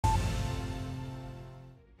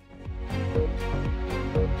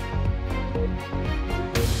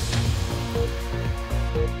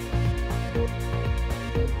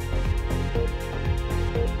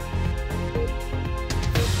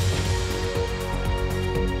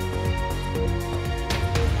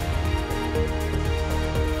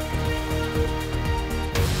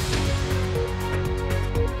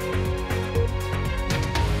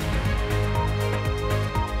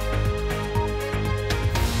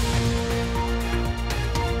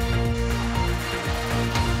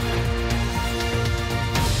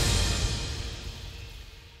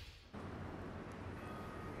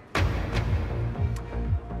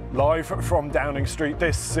Live from Downing Street,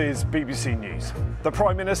 this is BBC News. The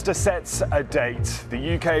Prime Minister sets a date.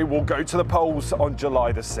 The UK will go to the polls on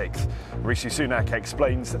July the 6th. Rishi Sunak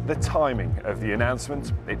explains the timing of the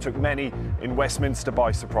announcement. It took many in Westminster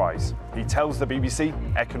by surprise. He tells the BBC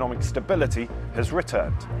economic stability has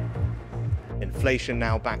returned. Inflation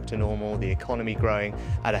now back to normal, the economy growing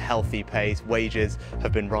at a healthy pace, wages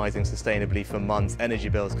have been rising sustainably for months, energy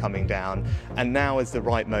bills coming down, and now is the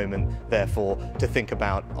right moment, therefore, to think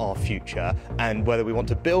about our future and whether we want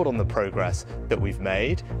to build on the progress that we've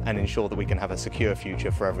made and ensure that we can have a secure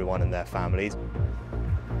future for everyone and their families.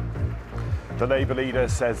 The Labour leader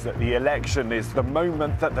says that the election is the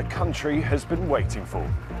moment that the country has been waiting for.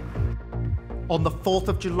 On the 4th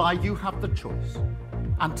of July, you have the choice,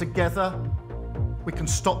 and together we can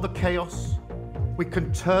stop the chaos, we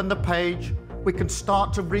can turn the page, we can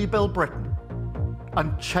start to rebuild Britain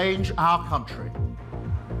and change our country.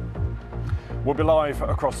 We'll be live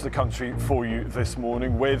across the country for you this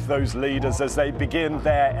morning with those leaders as they begin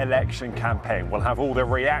their election campaign. We'll have all the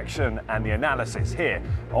reaction and the analysis here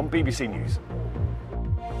on BBC News.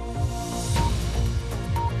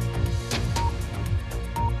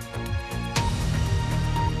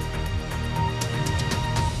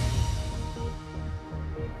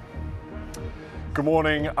 Good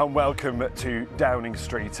morning and welcome to Downing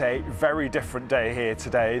Street. A very different day here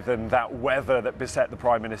today than that weather that beset the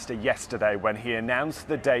Prime Minister yesterday when he announced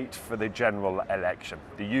the date for the general election.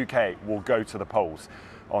 The UK will go to the polls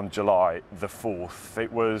on July the 4th.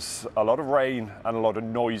 It was a lot of rain and a lot of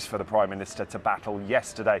noise for the Prime Minister to battle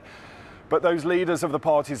yesterday. But those leaders of the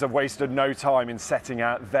parties have wasted no time in setting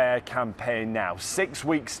out their campaign now. 6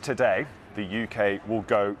 weeks today, the UK will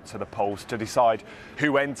go to the polls to decide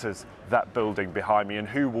who enters that building behind me and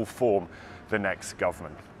who will form the next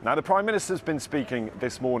government. Now, the Prime Minister's been speaking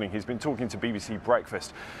this morning. He's been talking to BBC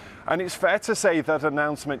Breakfast. And it's fair to say that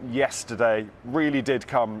announcement yesterday really did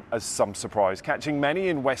come as some surprise, catching many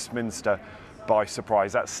in Westminster by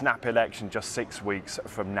surprise. That snap election just 6 weeks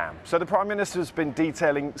from now. So the Prime Minister's been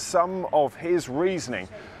detailing some of his reasoning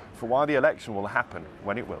for why the election will happen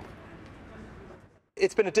when it will.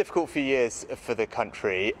 It's been a difficult few years for the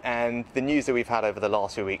country, and the news that we've had over the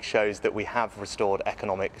last few weeks shows that we have restored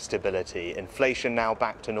economic stability. Inflation now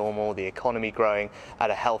back to normal, the economy growing at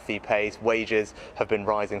a healthy pace, wages have been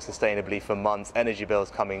rising sustainably for months, energy bills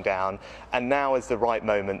coming down, and now is the right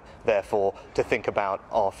moment, therefore, to think about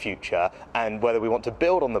our future and whether we want to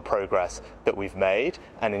build on the progress that we've made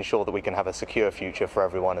and ensure that we can have a secure future for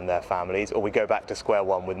everyone and their families, or we go back to square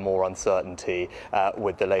one with more uncertainty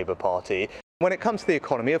with the Labour Party. When it comes to the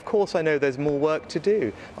economy, of course, I know there's more work to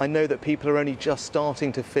do. I know that people are only just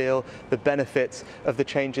starting to feel the benefits of the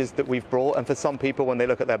changes that we've brought. And for some people, when they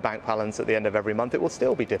look at their bank balance at the end of every month, it will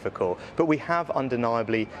still be difficult. But we have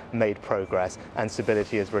undeniably made progress and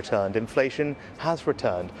stability has returned. Inflation has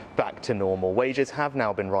returned back to normal. Wages have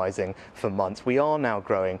now been rising for months. We are now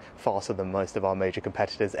growing faster than most of our major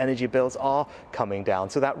competitors. Energy bills are coming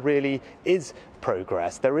down. So that really is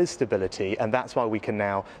progress. There is stability, and that's why we can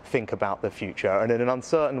now think about the future. And in an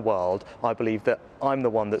uncertain world, I believe that I'm the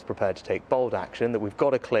one that's prepared to take bold action, that we've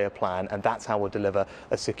got a clear plan, and that's how we'll deliver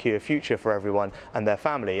a secure future for everyone and their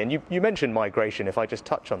family. And you mentioned migration. If I just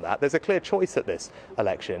touch on that, there's a clear choice at this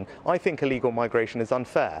election. I think illegal migration is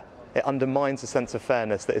unfair. It undermines the sense of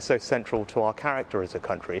fairness that is so central to our character as a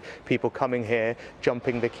country. People coming here,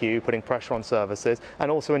 jumping the queue, putting pressure on services, and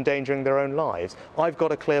also endangering their own lives. I've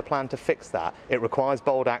got a clear plan to fix that. It requires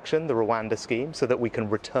bold action, the Rwanda scheme, so that we can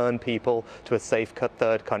return people to a safe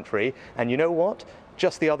third country. And you know what?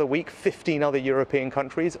 Just the other week, 15 other European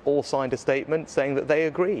countries all signed a statement saying that they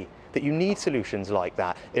agree that you need solutions like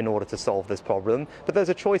that in order to solve this problem. But there's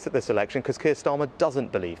a choice at this election because Keir Starmer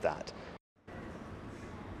doesn't believe that.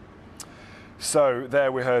 So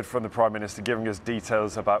there we heard from the Prime Minister giving us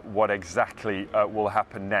details about what exactly will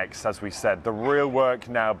happen next. As we said, the real work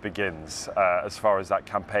now begins as far as that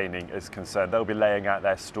campaigning is concerned. They'll be laying out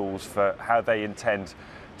their stalls for how they intend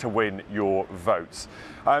to win your votes.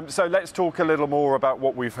 So let's talk a little more about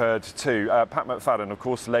what we've heard too. Pat McFadden, of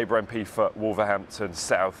course, Labour MP for Wolverhampton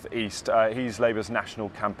South East. He's Labour's National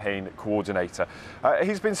Campaign Coordinator.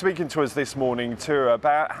 He's been speaking to us this morning too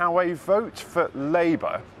about how a vote for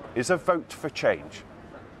Labour is a vote for change.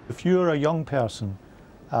 If you're a young person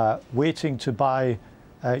waiting to buy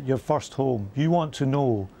your first home, you want to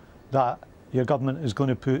know that your government is going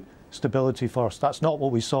to put stability first. That's not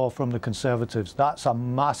what we saw from the Conservatives. That's a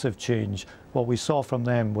massive change. What we saw from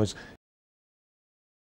them was